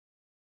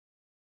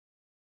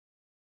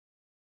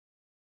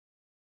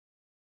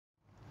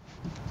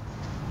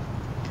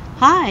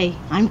Hi,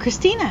 I'm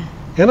Christina.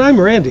 And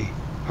I'm Randy.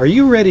 Are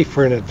you ready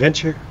for an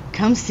adventure?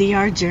 Come see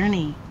our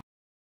journey.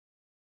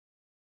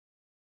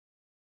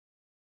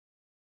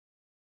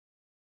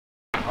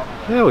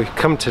 Yeah, we've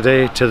come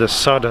today to the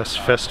Sawdust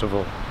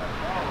Festival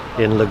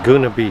in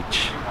Laguna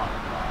Beach.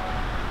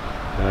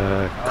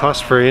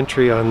 Cost for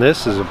entry on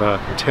this is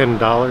about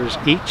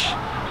 $10 each,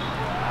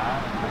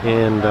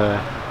 and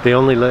they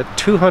only let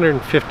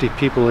 250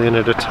 people in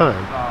at a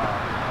time.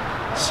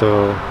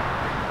 So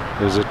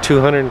there's a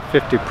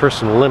 250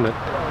 person limit.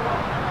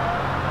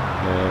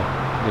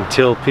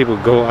 Until people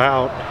go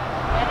out,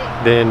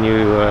 then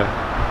you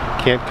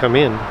can't come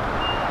in.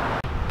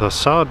 The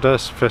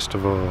Sawdust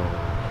Festival.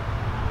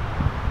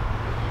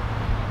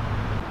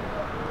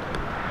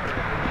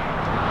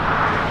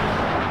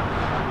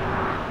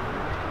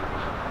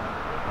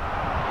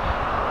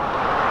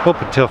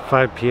 Open until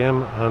 5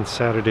 p.m. on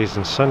Saturdays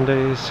and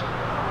Sundays.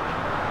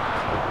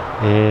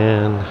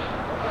 And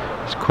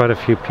there's quite a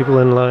few people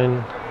in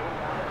line.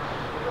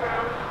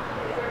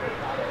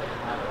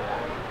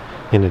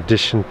 In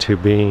addition to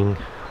being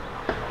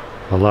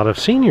a lot of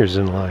seniors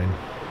in line.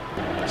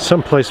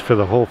 Someplace for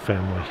the whole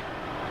family.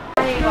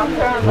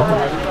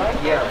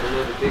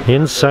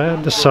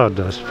 Inside the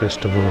Sawdust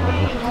Festival.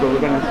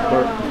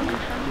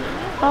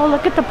 Oh,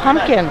 look at the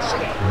pumpkins.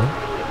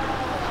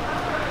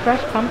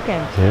 Fresh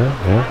pumpkins.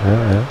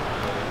 Yeah.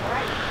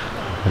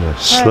 I'm gonna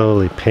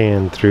slowly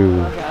pan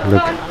through.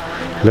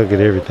 Look at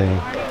everything.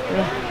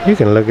 Yeah. You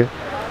can look at.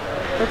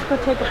 Let's go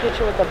take a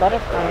picture with the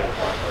butterfly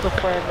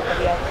before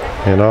everybody else.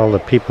 And all the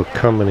people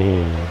coming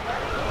in. We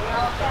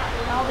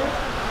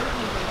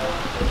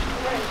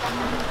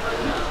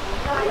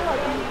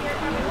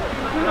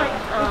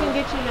can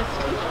get you this.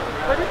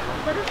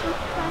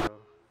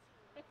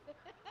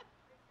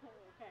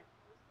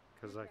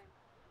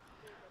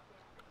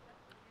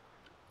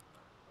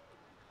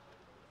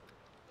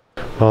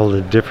 All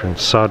the different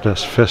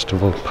Sawdust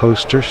Festival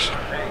posters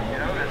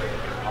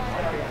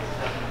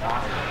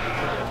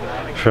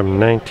from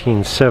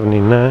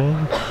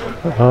 1979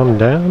 on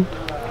down.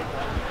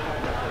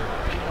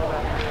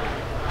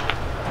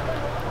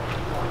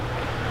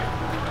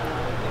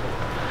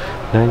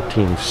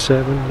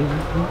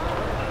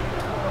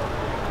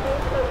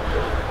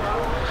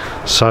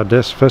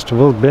 Sawdust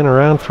Festival's been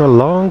around for a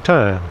long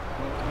time.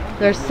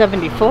 There's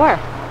 74.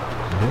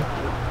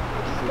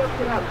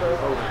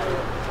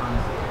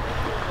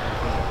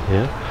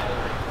 Yeah.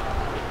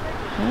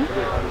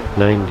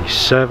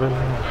 97,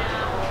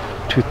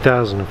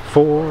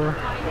 2004.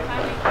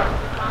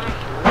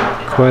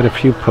 Quite a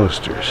few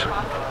posters.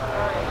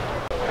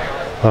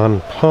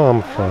 On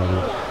palm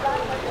fronds.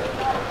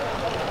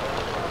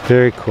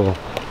 Very cool.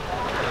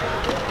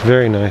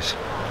 Very nice.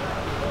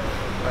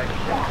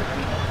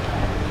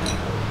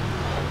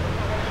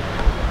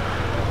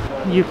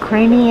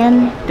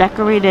 Ukrainian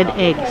decorated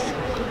eggs.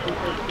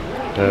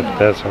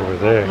 That's over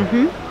there.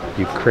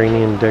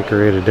 Ukrainian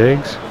decorated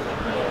eggs.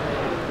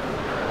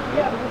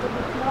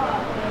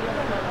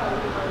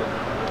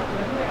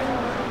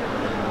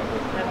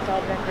 That's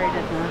all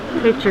decorated now.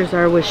 Pictures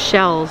are with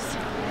shells.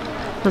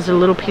 Those are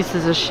little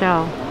pieces of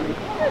shell.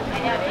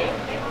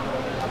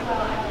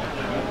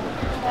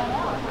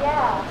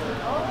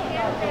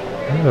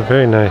 Oh,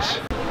 very nice.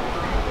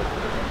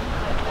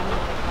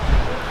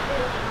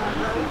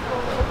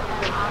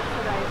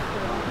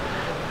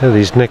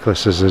 These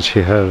necklaces that she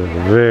has are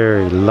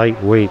very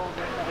lightweight.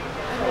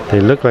 They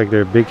look like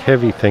they're a big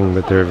heavy thing,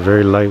 but they're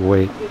very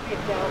lightweight.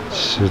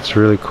 It's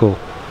really cool.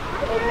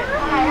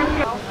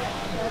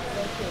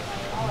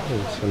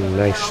 And some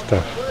nice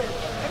stuff.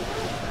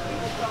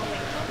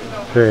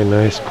 Very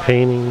nice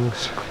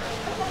paintings.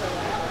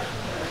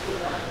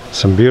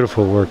 Some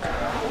beautiful work.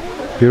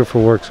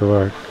 Beautiful works of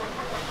art.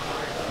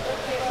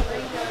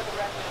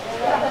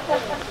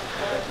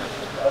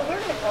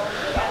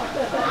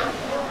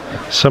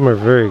 Some are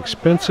very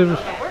expensive,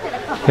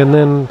 and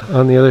then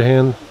on the other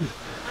hand,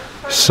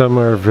 some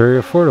are very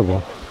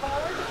affordable.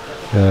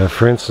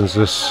 For instance,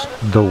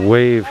 the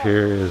wave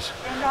here is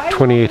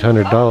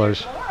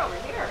 $2,800.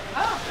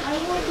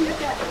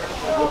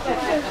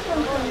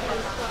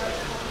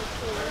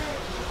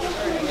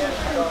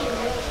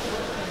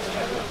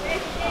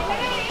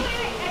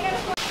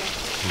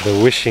 The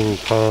wishing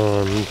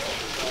pond.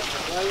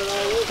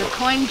 The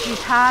coins you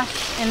toss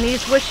in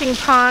these wishing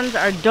ponds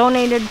are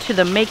donated to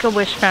the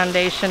Make-A-Wish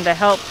Foundation to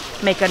help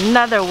make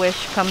another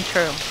wish come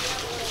true.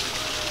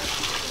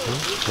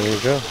 There you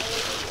go.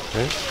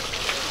 Right.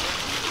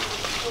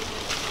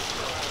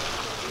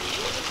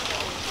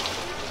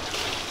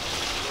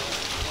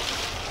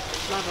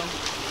 Love them.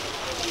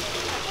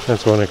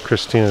 That's one of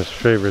Christina's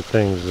favorite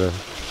things, the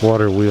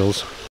water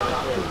wheels.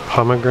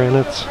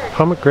 Pomegranates.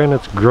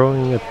 Pomegranates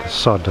growing at the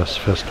Sawdust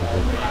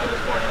Festival.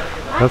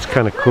 That's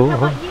kind of cool,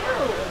 huh?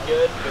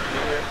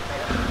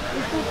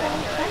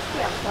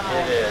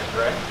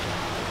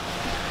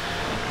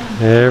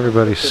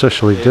 Everybody's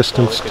socially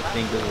distanced.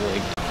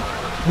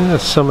 Yeah,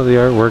 some of the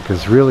artwork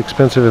is real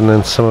expensive, and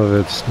then some of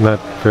it's not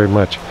very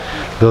much.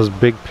 Those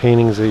big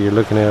paintings that you're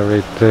looking at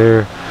right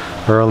there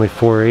are only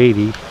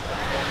 $4.80,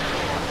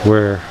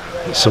 where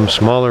Some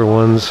smaller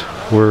ones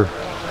were,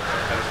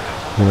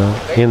 you know,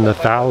 in the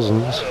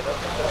thousands.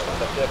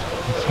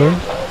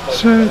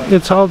 So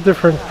it's all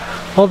different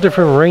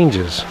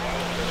ranges.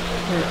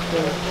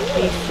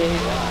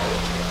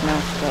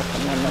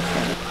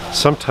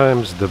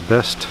 Sometimes the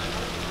best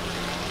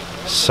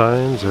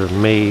signs are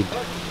made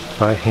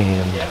by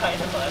hand.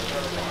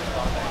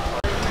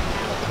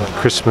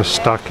 Christmas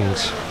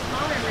stockings.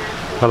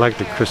 I like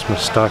the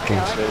Christmas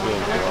stockings.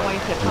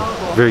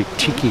 Very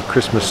tiki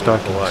Christmas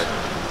stockings.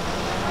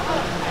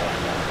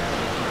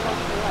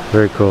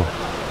 Very cool.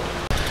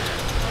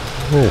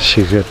 Yeah,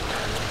 she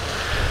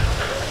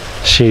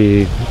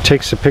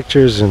takes the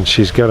pictures and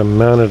she's got them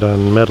mounted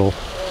on metal.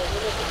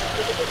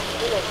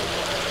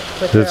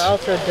 But they're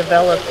also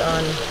developed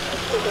on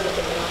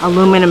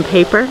aluminum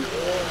paper,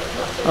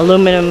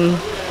 aluminum.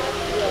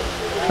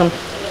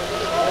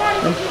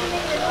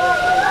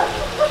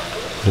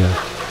 Yeah.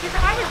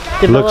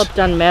 Developed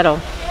on metal.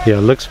 Yeah,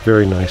 it looks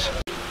very nice. How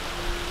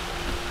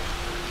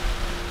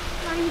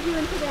are you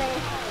doing today?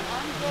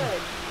 I'm good.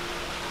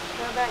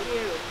 How about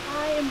you?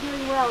 I am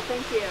doing well,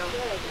 thank you.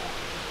 Good.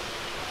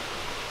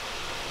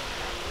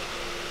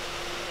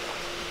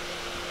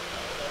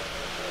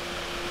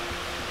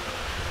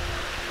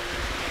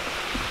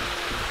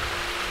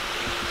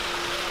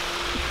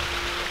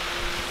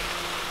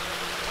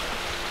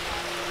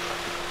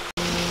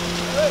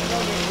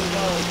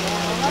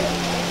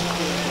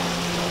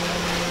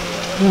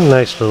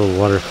 Nice little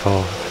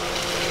waterfall.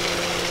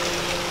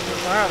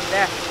 More up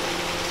there.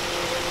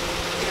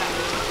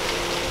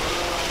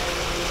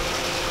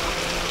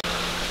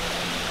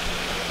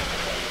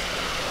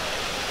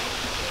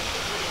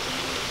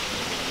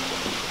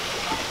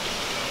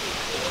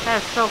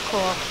 That's so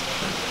cool.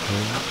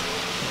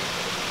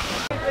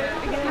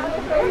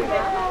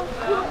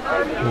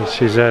 And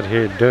she's out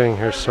here doing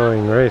her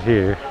sewing right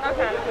here.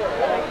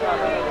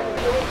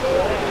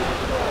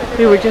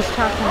 We were just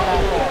talking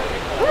about that.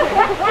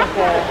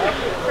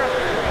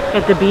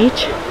 At the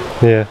beach?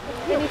 Yeah.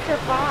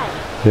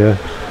 Yeah,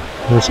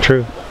 that's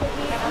true.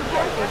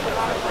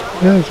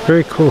 Yeah, it's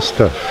very cool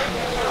stuff.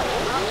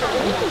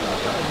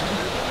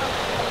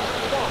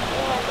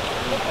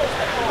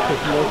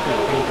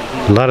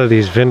 A lot of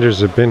these vendors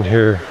have been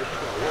here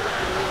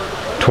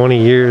 20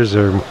 years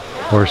or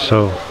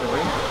so.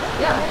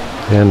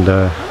 And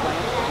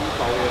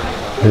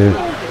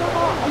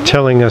they're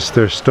telling us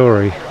their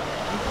story.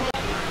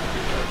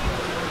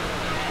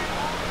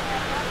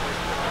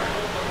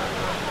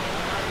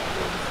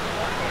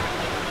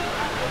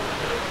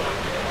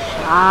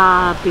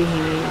 Shopping.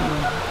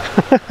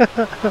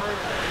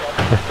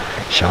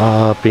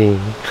 Shopping.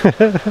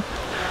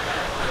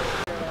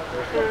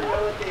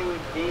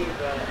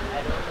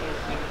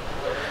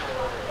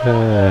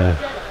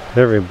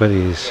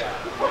 Everybody's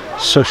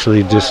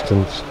socially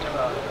distanced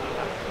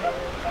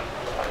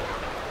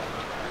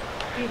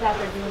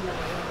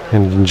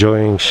and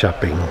enjoying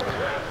shopping.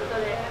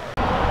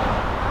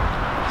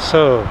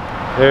 So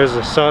there's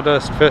the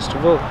Sawdust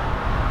Festival,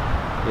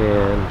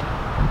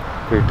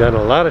 and we've done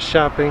a lot of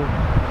shopping,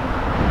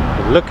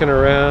 and looking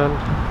around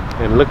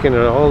and looking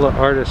at all the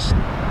artists'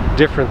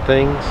 different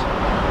things,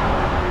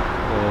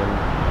 and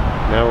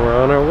now we're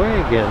on our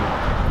way again.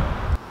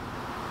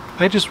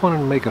 I just wanted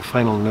to make a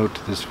final note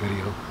to this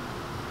video.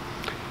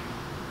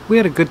 We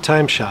had a good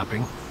time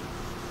shopping.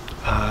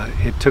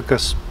 It took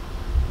us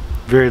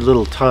very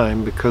little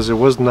time because there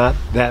was not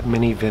that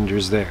many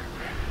vendors there.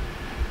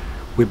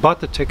 We bought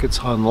the tickets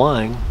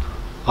online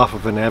off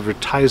of an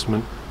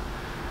advertisement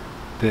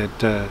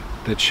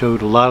that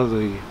showed a lot of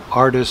the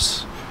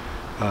artists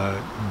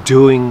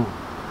doing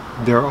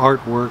their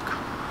artwork,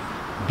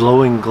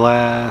 blowing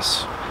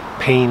glass,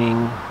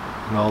 painting,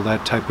 and all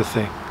that type of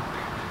thing.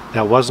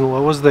 That wasn't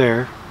what was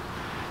there.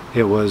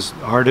 It was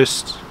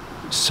artists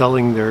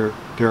selling their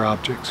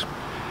objects.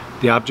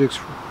 The objects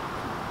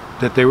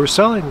that they were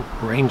selling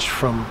ranged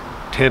from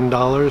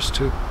 $10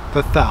 to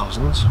the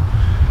thousands,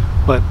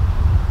 but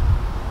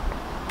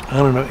I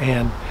don't know,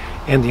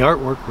 and the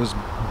artwork was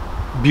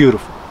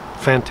beautiful,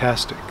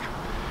 fantastic,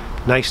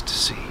 nice to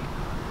see.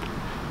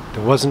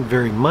 There wasn't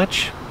very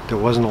much. There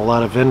wasn't a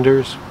lot of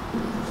vendors.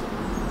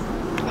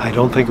 I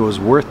don't think it was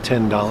worth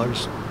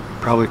 $10.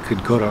 Probably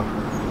could go to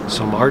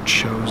some art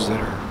shows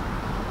that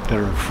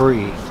are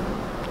free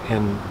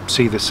and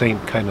see the same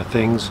kind of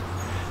things.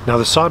 Now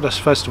the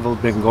Sawdust Festival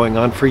has been going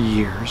on for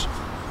years,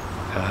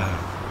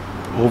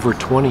 over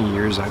 20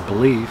 years I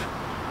believe.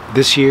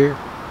 This year,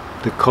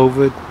 the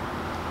COVID,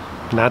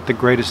 not the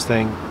greatest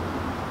thing,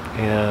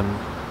 and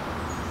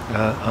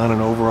on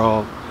an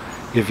overall,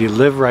 if you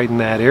live right in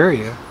that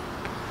area,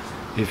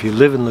 if you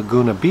live in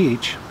Laguna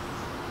Beach,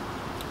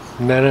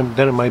 then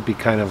it might be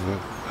kind of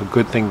a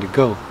good thing to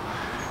go.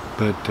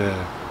 But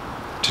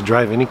to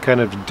drive any kind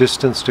of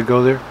distance to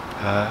go there,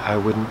 I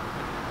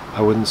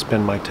wouldn't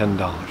spend my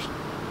 $10.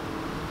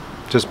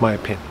 Just my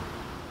opinion.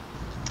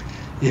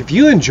 If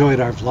you enjoyed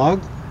our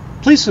vlog,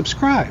 please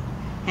subscribe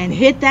And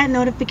hit that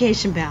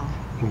notification bell.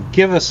 and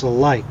give us a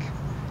like.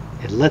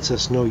 It lets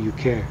us know you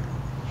care.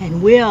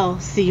 And we'll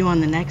see you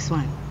on the next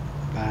one.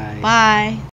 Bye. Bye.